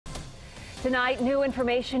Tonight, new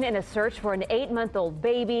information in a search for an 8-month-old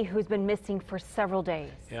baby who's been missing for several days.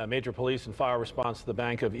 Yeah, major police and fire response to the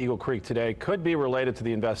bank of Eagle Creek today could be related to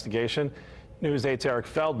the investigation. News 8's Eric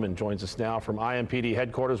Feldman joins us now from IMPD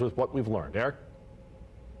headquarters with what we've learned. Eric?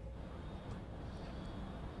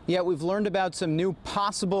 Yeah, we've learned about some new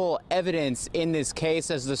possible evidence in this case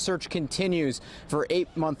as the search continues for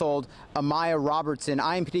 8-month-old Amaya Robertson.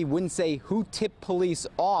 IMPD wouldn't say who tipped police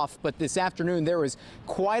off, but this afternoon there was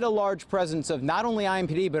quite a large presence of not only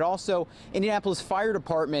IMPD but also Indianapolis Fire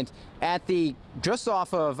Department at the just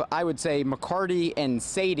off of, I would say, McCarty and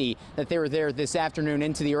Sadie, that they were there this afternoon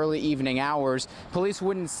into the early evening hours. Police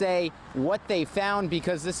wouldn't say what they found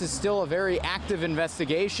because this is still a very active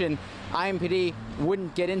investigation. IMPD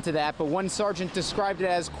wouldn't get into that, but one sergeant described it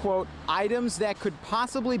as, quote, items that could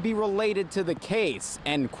possibly be related to the case,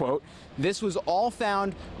 end quote. This was all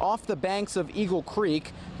found off the banks of Eagle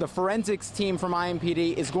Creek. The forensics team from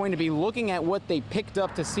IMPD is going to be looking at what they picked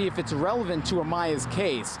up to see if it's relevant to Amaya's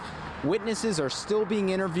case. Witnesses are still being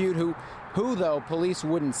interviewed who though police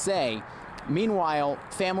wouldn't say. Meanwhile,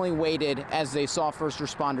 family waited as they saw first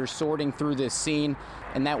responders sorting through this scene,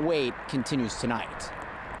 and that wait continues tonight.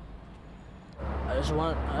 I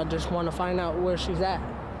just want to find out where she's at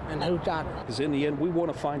and who got her. Because in the end, we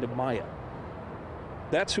want to find Amaya.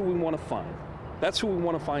 That's who we want to find. That's who we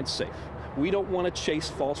want to find safe. We don't want to chase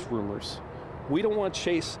false rumors. We don't want to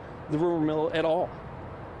chase the rumor mill at all.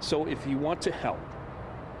 So if you want to help,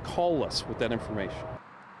 call us with that information.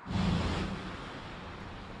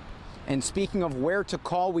 And speaking of where to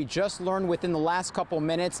call, we just learned within the last couple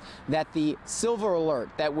minutes that the silver alert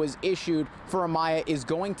that was issued for Amaya is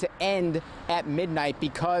going to end at midnight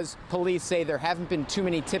because police say there haven't been too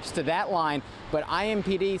many tips to that line. But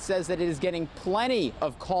IMPD says that it is getting plenty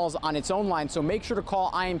of calls on its own line. So make sure to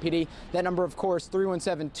call IMPD. That number, of course,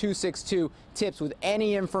 317-262-TIPS with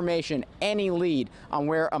any information, any lead on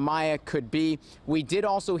where Amaya could be. We did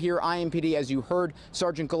also hear IMPD, as you heard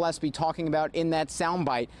Sergeant Gillespie talking about in that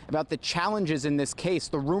soundbite, about the challenges in this case,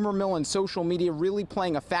 the rumor mill and social media really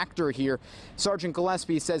playing a factor here. Sergeant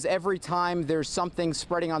Gillespie says every time there's something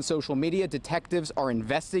spreading on social media, detectives are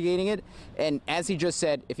investigating it. And as he just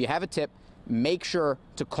said, if you have a tip, make sure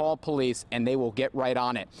to call police and they will get right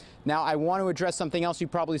on it. Now, I want to address something else you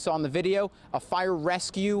probably saw in the video. A fire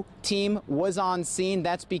rescue team was on scene.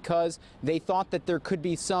 That's because they thought that there could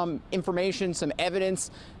be some information, some evidence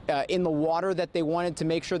in the water that they wanted to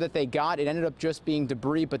make sure that they got. It ended up just being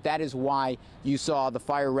debris, but that is why you saw the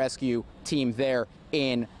fire rescue team there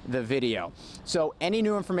in the video. So any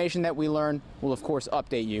new information that we learn, we'll of course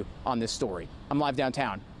update you on this story. I'm live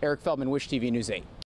downtown. Eric Feldman, Wish TV News 8.